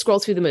happen to scroll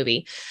through the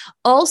movie,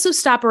 also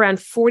stop around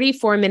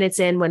 44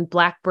 minutes in when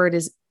Blackbeard?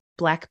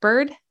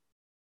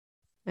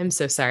 I'm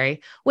so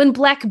sorry. When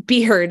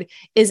Blackbeard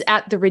is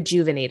at the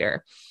Rejuvenator,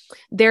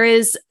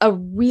 there's a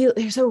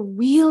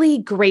really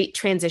great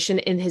transition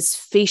in his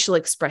facial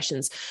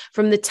expressions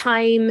from the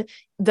time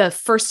the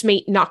first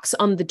mate knocks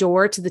on the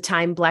door to the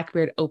time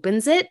Blackbeard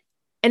opens it.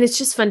 And it's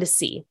just fun to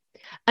see.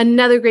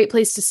 Another great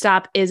place to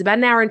stop is about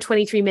an hour and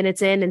 23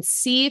 minutes in and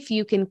see if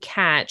you can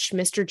catch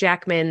Mr.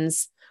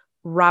 Jackman's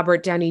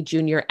Robert Downey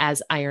Jr.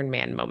 as Iron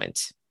Man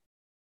moment.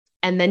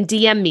 And then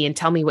DM me and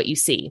tell me what you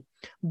see.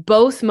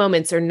 Both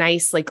moments are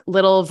nice,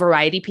 little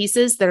variety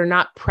pieces that are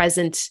not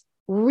present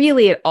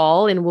really at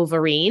all in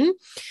Wolverine.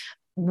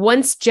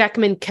 Once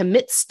Jackman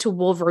commits to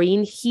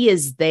Wolverine, he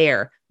is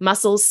there.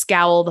 Muscles,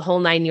 scowl, the whole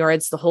 9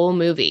 yards, the whole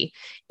movie.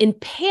 In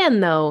Pan,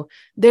 though,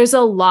 there's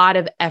a lot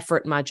of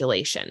effort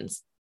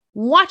modulations.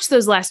 Watch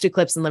those last 2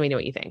 clips and let me know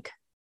what you think.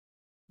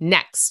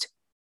 Next,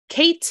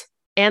 Kate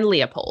and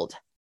Leopold.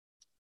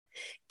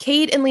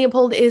 Kate and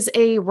Leopold is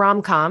a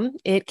rom-com.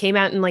 It came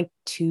out in like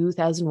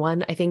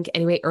 2001, I think.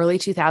 Anyway, early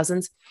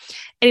 2000s.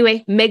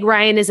 Anyway, Meg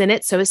Ryan is in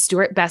it. So is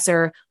Stuart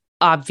Besser.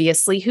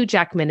 Obviously, Hugh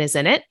Jackman is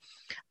in it.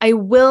 I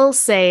will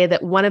say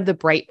that one of the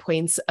bright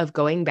points of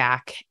going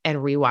back and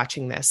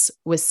rewatching this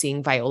was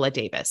seeing Viola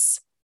Davis.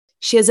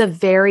 She has a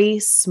very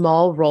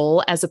small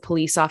role as a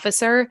police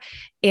officer.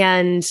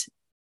 And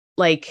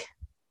like,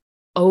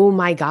 oh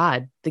my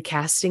God, the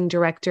casting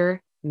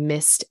director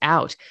missed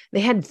out. They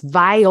had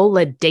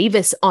Viola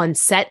Davis on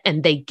set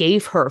and they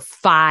gave her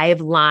 5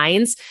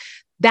 lines.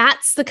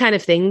 That's the kind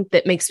of thing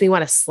that makes me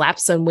want to slap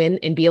someone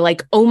and be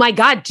like, oh my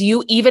God, do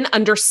you even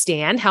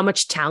understand how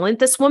much talent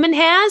this woman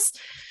has?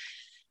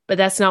 But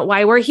that's not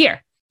why we're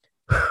here.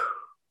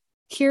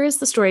 Here is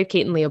the story of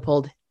Kate and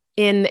Leopold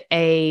in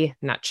a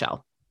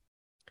nutshell.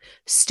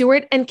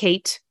 Stuart and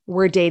Kate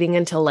were dating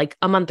until like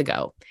a month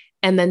ago.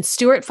 And then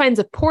Stuart finds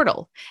a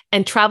portal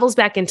and travels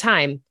back in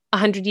time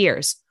 100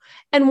 years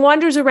and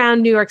wanders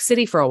around New York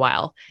City for a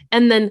while.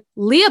 And then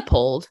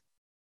Leopold,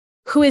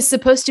 who is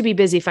supposed to be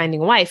busy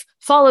finding a wife,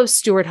 follows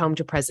Stuart home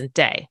to present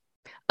day.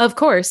 Of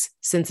course,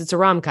 since it's a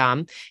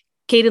rom-com,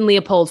 Kate and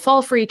Leopold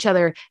fall for each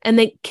other, and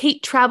then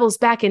Kate travels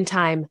back in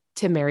time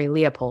to marry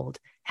Leopold.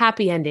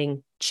 Happy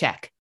ending,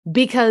 check.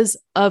 Because,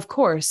 of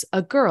course,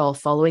 a girl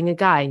following a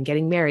guy and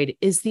getting married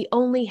is the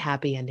only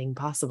happy ending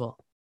possible.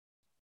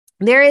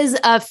 There is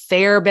a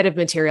fair bit of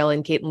material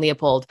in Kate and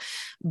Leopold,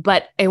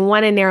 but I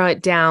want to narrow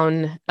it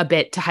down a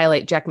bit to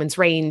highlight Jackman's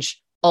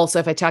range. Also,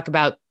 if I talk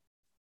about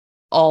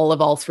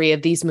all 3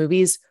 of these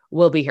movies,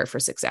 we'll be here for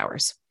 6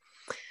 hours.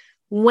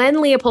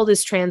 When Leopold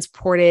is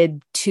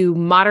transported to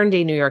modern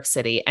day New York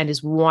City and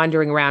is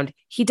wandering around,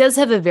 he does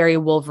have a very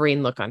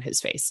Wolverine look on his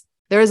face.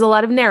 There is a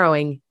lot of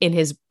narrowing in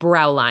his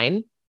brow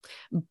line,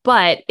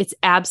 but it's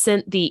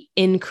absent the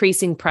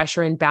increasing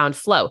pressure and bound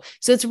flow.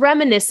 So it's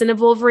reminiscent of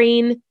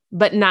Wolverine,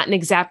 but not an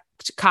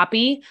exact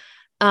copy.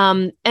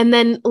 And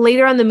then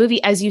later on in the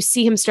movie, as you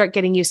see him start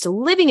getting used to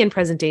living in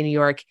present day New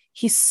York,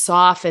 he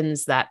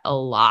softens that a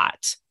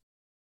lot.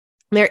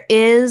 There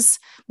is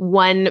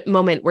one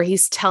moment where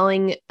he's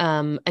telling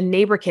a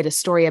neighbor kid a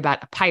story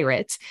about a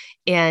pirate,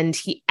 and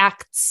he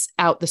acts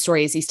out the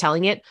story as he's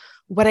telling it.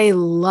 What I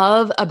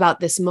love about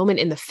this moment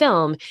in the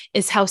film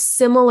is how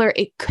similar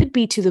it could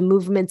be to the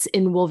movements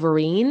in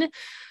Wolverine,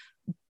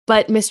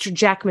 but Mr.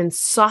 Jackman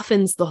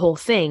softens the whole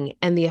thing,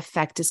 and the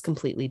effect is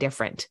completely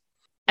different.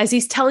 As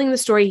he's telling the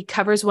story, he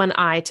covers one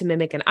eye to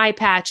mimic an eye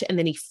patch, and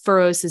then he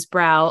furrows his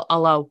brow a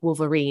la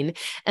Wolverine,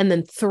 and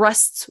then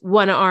thrusts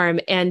one arm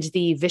and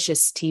the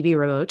vicious TV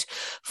remote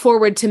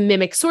forward to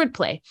mimic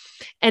swordplay.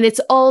 And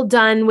it's all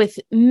done with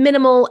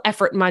minimal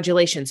effort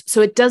modulations.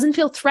 So it doesn't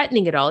feel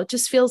threatening at all. It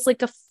just feels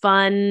like a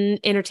fun,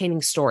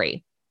 entertaining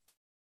story.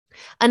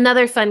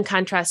 Another fun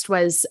contrast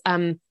was,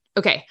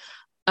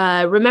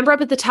 remember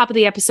up at the top of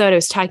the episode, I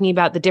was talking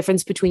about the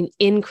difference between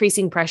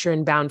increasing pressure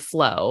and bound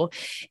flow.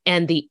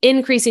 And the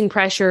increasing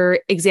pressure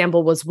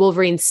example was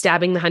Wolverine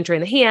stabbing the hunter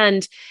in the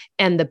hand.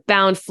 And the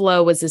bound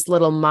flow was this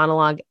little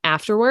monologue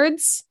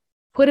afterwards.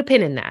 Put a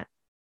pin in that.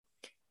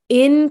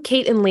 In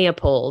Kate and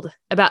Leopold,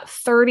 about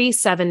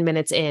 37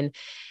 minutes in,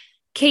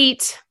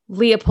 Kate,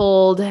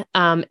 Leopold,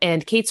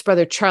 and Kate's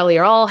brother Charlie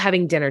are all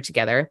having dinner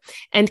together.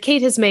 And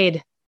Kate has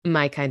made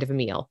my kind of a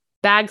meal.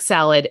 Bag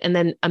salad, and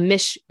then a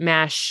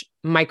mishmash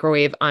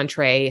microwave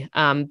entree.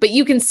 But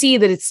you can see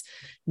that it's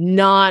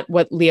not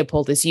what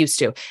Leopold is used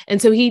to.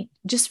 And so he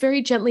just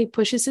very gently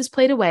pushes his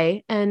plate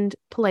away and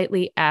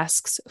politely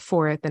asks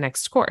for the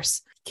next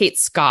course. Kate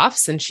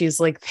scoffs and she's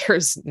like,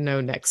 there's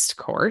no next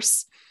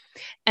course.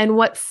 And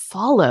what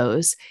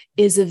follows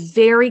is a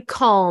very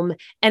calm,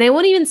 and I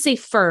won't even say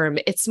firm,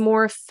 it's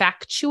more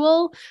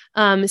factual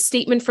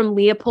statement from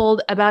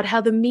Leopold about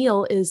how the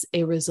meal is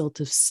a result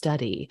of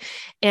study.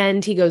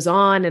 And he goes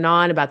on and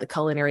on about the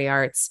culinary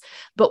arts.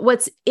 But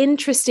what's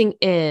interesting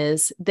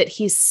is that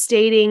he's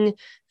stating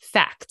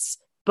facts,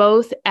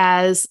 both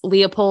as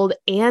Leopold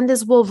and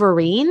as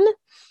Wolverine,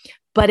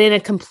 but in a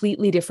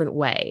completely different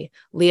way.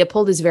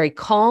 Leopold is very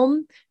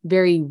calm,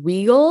 very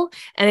regal,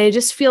 and I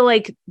just feel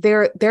like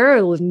there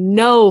are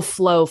no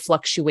flow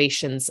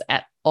fluctuations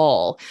at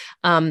all.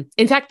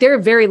 In fact, there are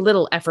very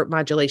little effort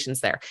modulations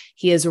there.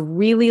 He is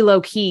really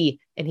low key,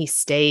 and he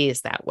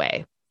stays that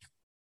way.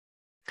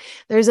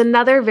 There's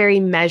another very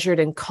measured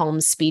and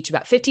calm speech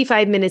about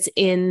 55 minutes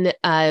in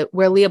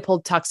where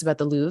Leopold talks about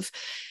the Louvre.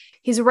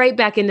 He's right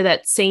back into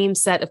that same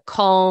set of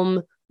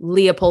calm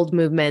Leopold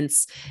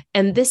movements.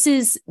 And this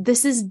is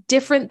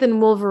different than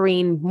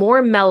Wolverine,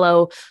 more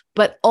mellow,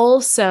 but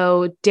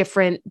also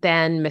different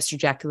than Mr.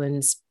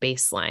 Jackman's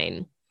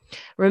baseline.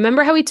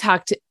 Remember how we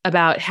talked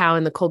about how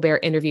in the Colbert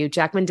interview,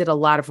 Jackman did a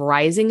lot of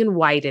rising and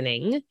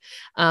widening,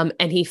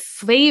 and he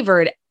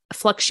favored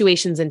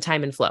fluctuations in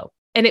time and flow.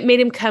 and it made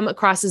him come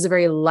across as a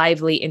very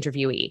lively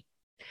interviewee.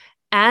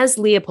 As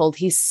Leopold,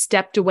 he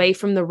stepped away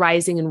from the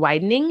rising and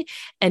widening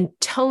and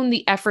toned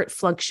the effort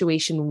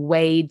fluctuation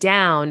way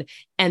down.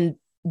 And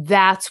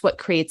that's what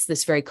creates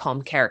this very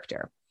calm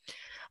character.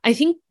 I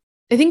think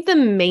the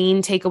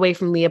main takeaway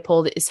from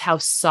Leopold is how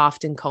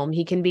soft and calm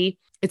he can be.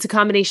 It's a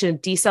combination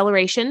of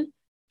deceleration,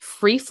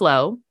 free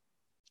flow,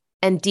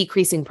 and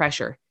decreasing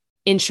pressure.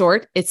 In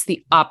short, it's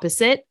the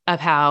opposite of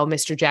how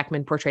Mr.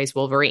 Jackman portrays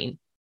Wolverine.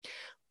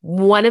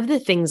 One of the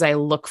things I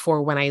look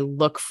for when I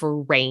look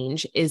for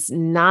range is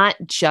not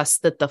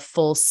just that the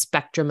full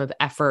spectrum of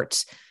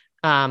effort,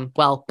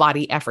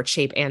 body, effort,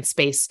 shape, and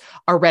space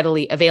are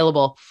readily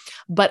available,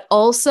 but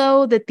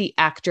also that the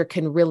actor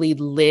can really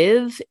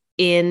live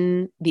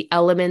in the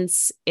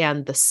elements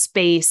and the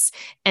space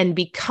and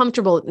be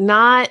comfortable,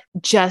 not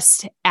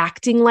just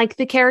acting like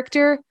the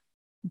character,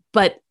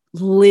 but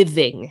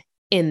living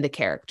in the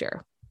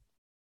character.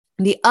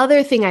 The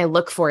other thing I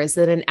look for is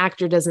that an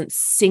actor doesn't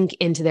sink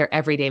into their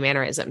everyday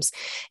mannerisms.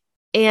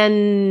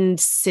 And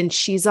since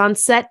she's on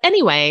set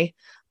anyway,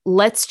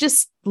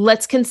 let's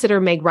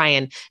consider Meg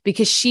Ryan,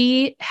 because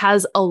she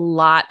has a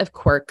lot of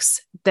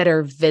quirks that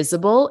are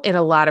visible in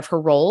a lot of her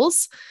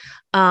roles.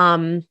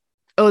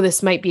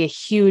 This might be a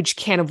huge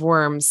can of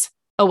worms.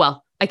 Oh,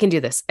 well, I can do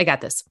this. I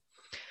got this.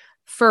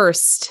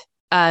 First,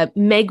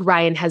 Meg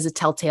Ryan has a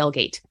telltale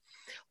gait.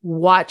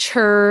 Watch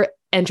her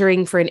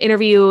entering for an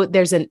interview.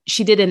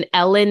 She did an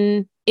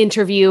Ellen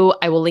interview.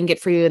 I will link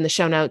it for you in the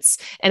show notes.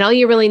 And all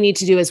you really need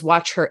to do is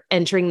watch her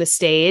entering the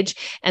stage.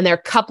 And there are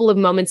a couple of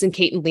moments in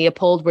Kate and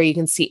Leopold where you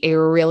can see a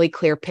really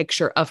clear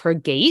picture of her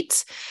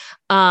gait.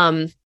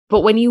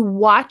 But when you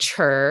watch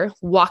her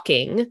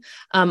walking,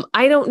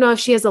 I don't know if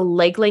she has a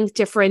leg length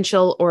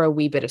differential or a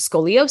wee bit of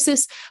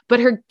scoliosis,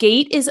 but her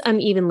gait is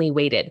unevenly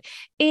weighted.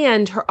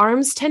 And her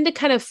arms tend to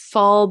kind of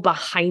fall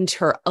behind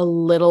her a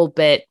little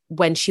bit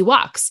when she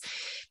walks.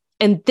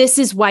 And this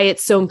is why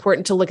it's so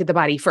important to look at the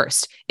body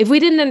first. If we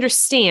didn't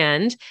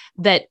understand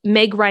that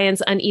Meg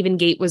Ryan's uneven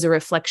gait was a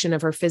reflection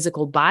of her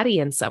physical body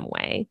in some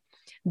way,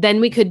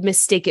 then we could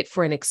mistake it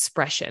for an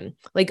expression.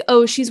 Like,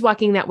 oh, she's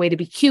walking that way to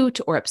be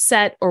cute or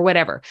upset or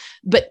whatever.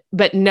 But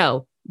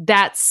no,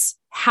 that's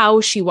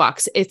how she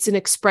walks. It's an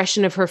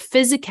expression of her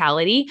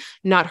physicality,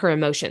 not her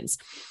emotions.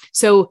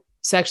 So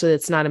actually,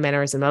 that's not a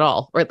mannerism at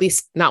all, or at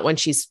least not one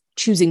she's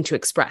choosing to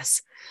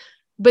express.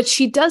 But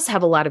she does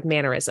have a lot of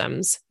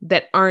mannerisms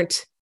that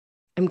aren't,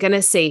 I'm going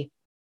to say,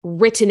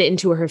 written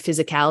into her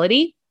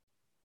physicality,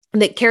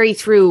 that carry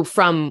through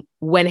from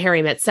When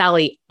Harry Met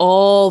Sally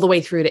all the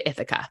way through to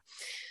Ithaca.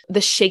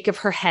 The shake of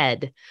her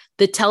head,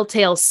 the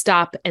telltale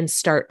stop and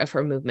start of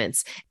her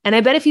movements. And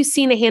I bet if you've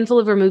seen a handful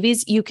of her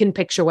movies, you can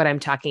picture what I'm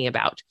talking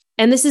about.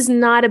 And this is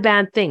not a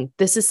bad thing.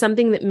 This is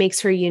something that makes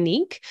her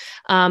unique.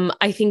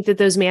 I think that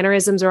those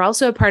mannerisms are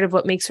also a part of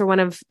what makes her one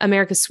of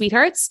America's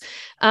sweethearts.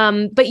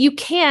 But you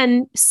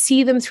can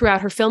see them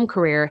throughout her film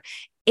career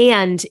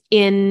and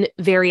in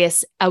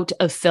various out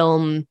of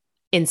film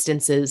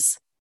instances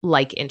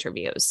like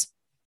interviews.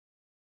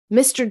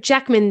 Mr.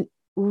 Jackman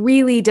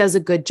really does a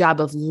good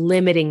job of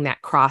limiting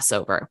that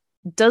crossover.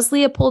 Does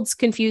Leopold's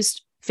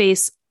confused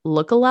face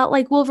look a lot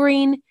like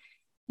Wolverine?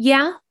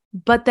 Yeah,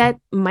 but that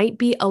might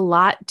be a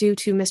lot due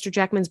to Mr.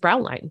 Jackman's brow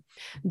line.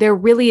 There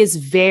really is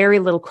very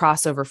little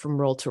crossover from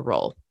role to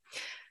role.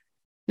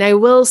 Now, I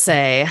will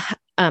say,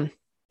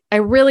 I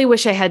really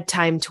wish I had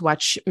time to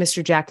watch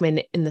Mr.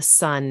 Jackman in the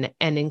Sun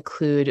and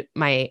include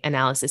my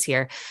analysis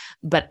here,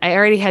 but I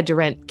already had to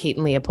rent Kate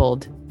and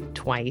Leopold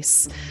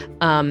twice,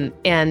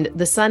 and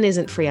the Sun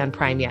isn't free on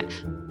Prime yet.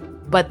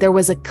 But there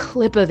was a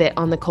clip of it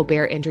on the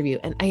Colbert interview,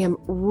 and I am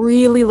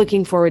really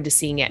looking forward to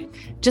seeing it.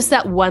 Just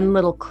that one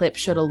little clip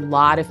showed a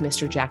lot of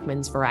Mr.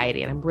 Jackman's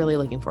variety, and I'm really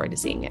looking forward to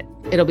seeing it.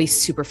 It'll be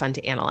super fun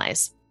to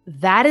analyze.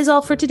 That is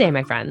all for today,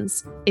 my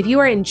friends. If you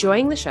are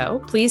enjoying the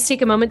show, please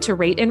take a moment to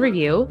rate and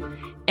review.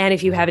 And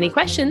if you have any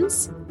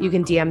questions, you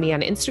can DM me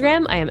on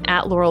Instagram. I am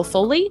at Laurel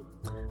Foley.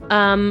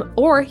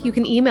 Or you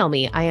can email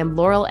me. I am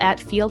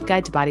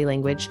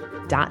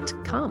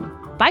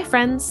Laurel@fieldguidetobodylanguage.com. Bye,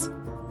 friends.